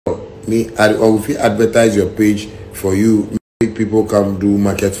or if you advertise your page for you, make people come do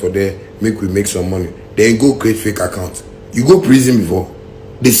market for there, make we make some money. Then go create fake account. You go prison before.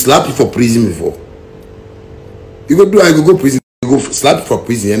 They slap you for prison before. You go do I go prison, you go slap you for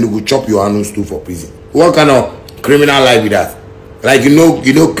prison, and you go chop your anus too for prison. What kind of criminal life is that? Like you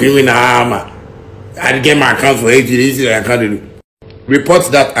know criminal man. I get my account for 80 days, I can't do. Report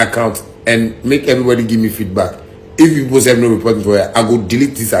that account and make everybody give me feedback. If you both have no reporting for it, I go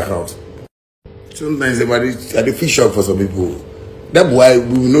delete this account. Sometimes everybody I dey feel shock for some people. That's why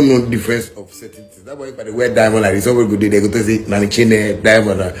we don't know the difference of certain things. That's why if I wear diamond like this, somebody go there, they go to say Nani Chene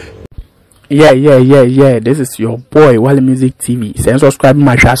diamond. Yeah. This is your boy Wale Music TV. Send subscribe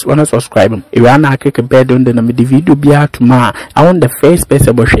my channel. Wanna subscribe? If you wanna click a bell on the video be out tomorrow. I want the first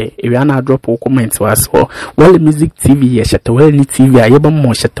person to share. If you wanna drop a comment to us for Wale Music TV, shattawale TV. I have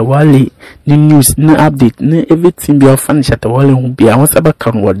more shattawale. The news, no update, no everything be of fun. Shattawale won't be. I want to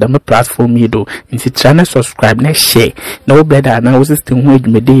come what the platform me do. If you channel subscribe, next share. No better. Now was still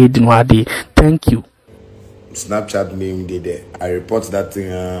waiting me day. Thank you. Snapchat name they there. I report that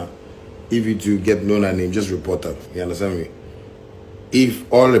thing. If you do get known a name, just report them. You understand me?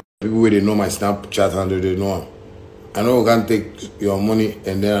 If all the people where they know my Snapchat handle, they know. I know we can take your money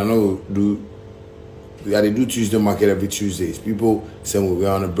and then I know they do Tuesday market every Tuesdays. People say we're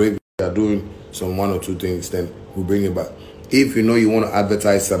on a break, we are doing some 1 or 2 things, then we bring it back. If you know you want to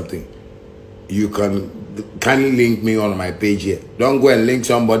advertise something, you can kindly link me on my page here. Don't go and link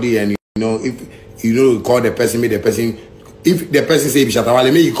somebody and if you call the person, make the person. If the person say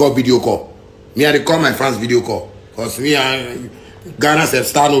shattawale, me you call video call. Me I call my fans video call. Cause me I Ghana have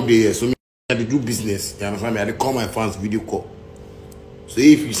start up there, so me I do business. You understand me? I call my fans video call. So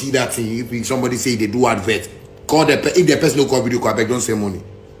if you see that thing, if somebody say they do advert, call the if the person no call video call, I beg don't say money.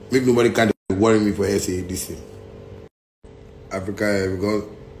 Make nobody can worry me for say this thing. Africa we got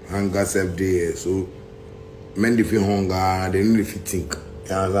hunger self day, so men they feel hunger, they don't feel think.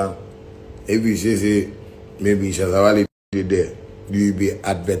 You understand? If you say maybe shattawale there, you will be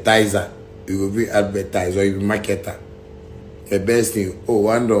advertiser, you will be advertiser, you will be marketer. The best thing,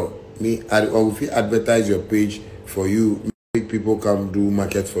 or if you advertise your page for you, make people come do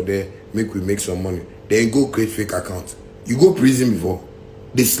market for there, make we make some money. Then go create fake account. You go prison before.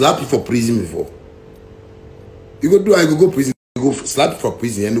 They slap you for prison before. You go prison, you go slap you for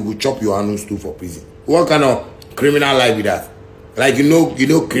prison, and you go chop your anus too for prison. What kind of criminal life is that? Like you know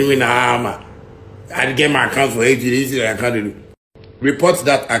criminal man. I get my account for 80 days, I can't do. Report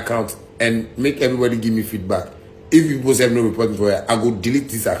that account and make everybody give me feedback. If you both have no reporting for it, I go delete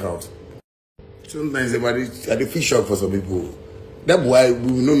this account. Sometimes everybody I feel shock for some people. That's why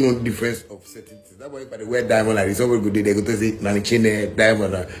we don't know the difference of certain things. That's why if I wear diamond like this, somebody go there, they go to say Nani Chene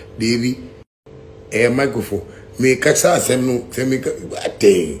diamond, Davy, microphone. Me catch that same me what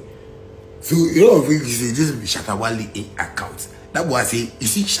thing. So if you say just shattawale account. That's why I say you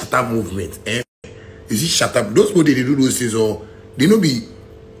see Shatta movement. You see, Shatta, those people they do those things, or they know be.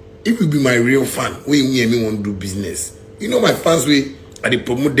 If you be my real fan, when me and me want to do business, you know my fans way, and they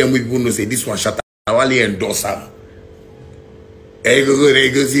promote them with people know say this one shattawale endorse them. Hey, go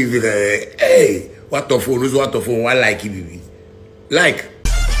see, hey, what the phone? What the phone? I like it, baby. Like.